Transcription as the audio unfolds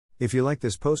If you like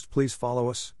this post, please follow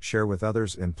us, share with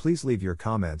others, and please leave your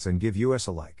comments and give us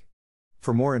a like.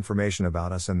 For more information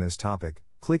about us and this topic,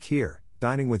 click here,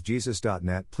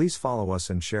 diningwithjesus.net. Please follow us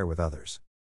and share with others.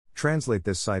 Translate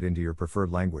this site into your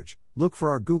preferred language. Look for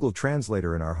our Google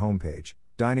Translator in our homepage,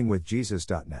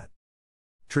 diningwithjesus.net.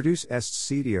 Traduce este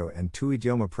sitio en tu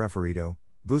idioma preferido,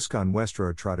 busca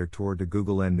nuestro traductor de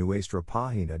Google en nuestra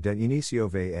página de inicio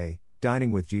va,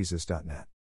 diningwithjesus.net.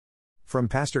 From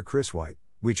Pastor Chris White,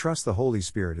 we trust the Holy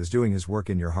Spirit is doing His work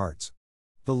in your hearts.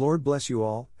 The Lord bless you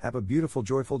all. Have a beautiful,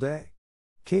 joyful day.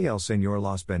 Que el Señor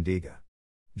los bendiga.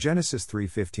 Genesis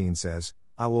 3:15 says,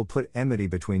 I will put enmity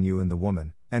between you and the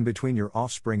woman, and between your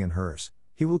offspring and hers.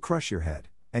 He will crush your head,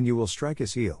 and you will strike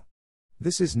his heel.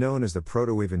 This is known as the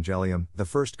Proto-Evangelium, the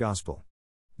first gospel.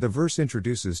 The verse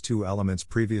introduces two elements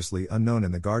previously unknown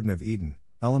in the Garden of Eden,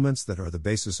 elements that are the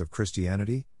basis of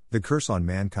Christianity: the curse on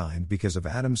mankind because of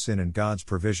Adam's sin and God's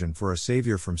provision for a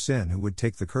Savior from sin who would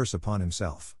take the curse upon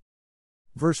himself.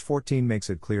 Verse 14 makes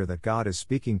it clear that God is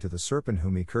speaking to the serpent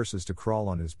whom he curses to crawl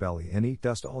on his belly and eat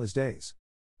dust all his days.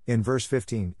 In verse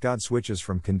 15, God switches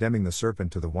from condemning the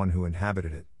serpent to the one who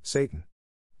inhabited it, Satan.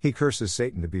 He curses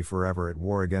Satan to be forever at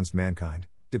war against mankind,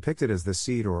 depicted as the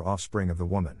seed or offspring of the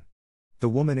woman. The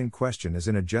woman in question is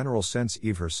in a general sense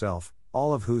Eve herself,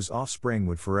 all of whose offspring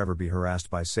would forever be harassed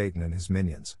by Satan and his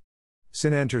minions.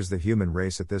 Sin enters the human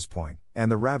race at this point, and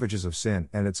the ravages of sin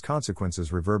and its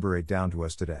consequences reverberate down to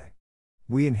us today.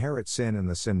 We inherit sin and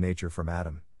the sin nature from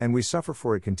Adam, and we suffer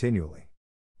for it continually.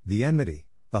 The enmity,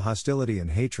 the hostility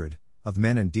and hatred, of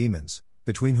men and demons,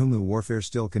 between whom the warfare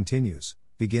still continues,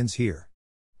 begins here.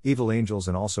 Evil angels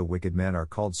and also wicked men are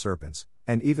called serpents,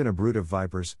 and even a brood of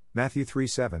vipers, Matthew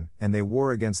 3:7, and they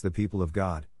war against the people of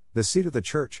God, the seed of the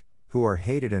church, who are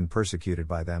hated and persecuted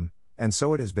by them, and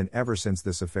so it has been ever since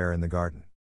this affair in the garden.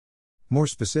 More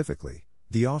specifically,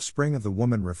 the offspring of the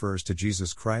woman refers to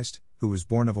Jesus Christ, who was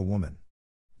born of a woman.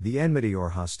 The enmity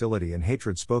or hostility and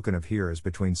hatred spoken of here is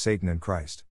between Satan and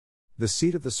Christ. The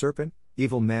seed of the serpent,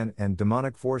 evil men and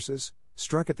demonic forces,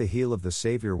 struck at the heel of the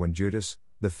Savior when Judas,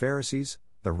 the Pharisees,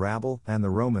 the rabble, and the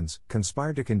Romans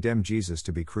conspired to condemn Jesus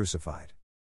to be crucified.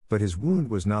 But his wound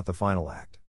was not the final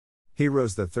act. He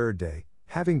rose the third day,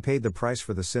 having paid the price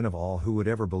for the sin of all who would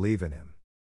ever believe in him.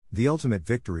 The ultimate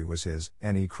victory was his,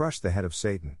 and he crushed the head of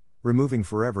Satan, removing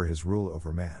forever his rule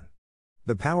over man.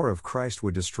 The power of Christ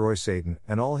would destroy Satan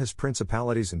and all his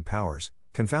principalities and powers,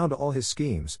 confound all his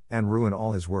schemes, and ruin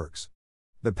all his works.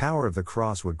 The power of the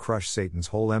cross would crush Satan's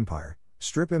whole empire,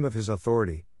 strip him of his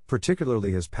authority,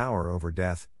 particularly his power over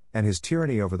death, and his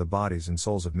tyranny over the bodies and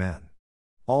souls of men.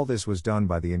 All this was done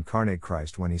by the incarnate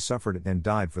Christ when he suffered and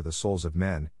died for the souls of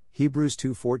men, Hebrews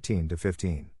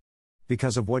 2:14-15.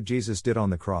 Because of what Jesus did on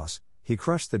the cross, he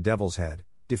crushed the devil's head,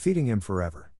 defeating him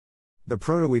forever. The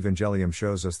Proto-Evangelium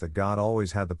shows us that God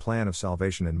always had the plan of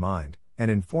salvation in mind,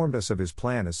 and informed us of his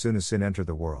plan as soon as sin entered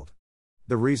the world.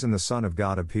 The reason the Son of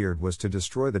God appeared was to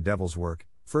destroy the devil's work,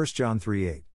 1 John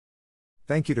 3:8.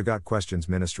 Thank you to Got Questions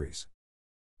Ministries.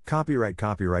 Copyright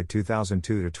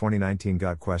 2002 to 2019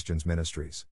 Got Questions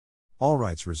Ministries. All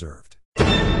rights reserved.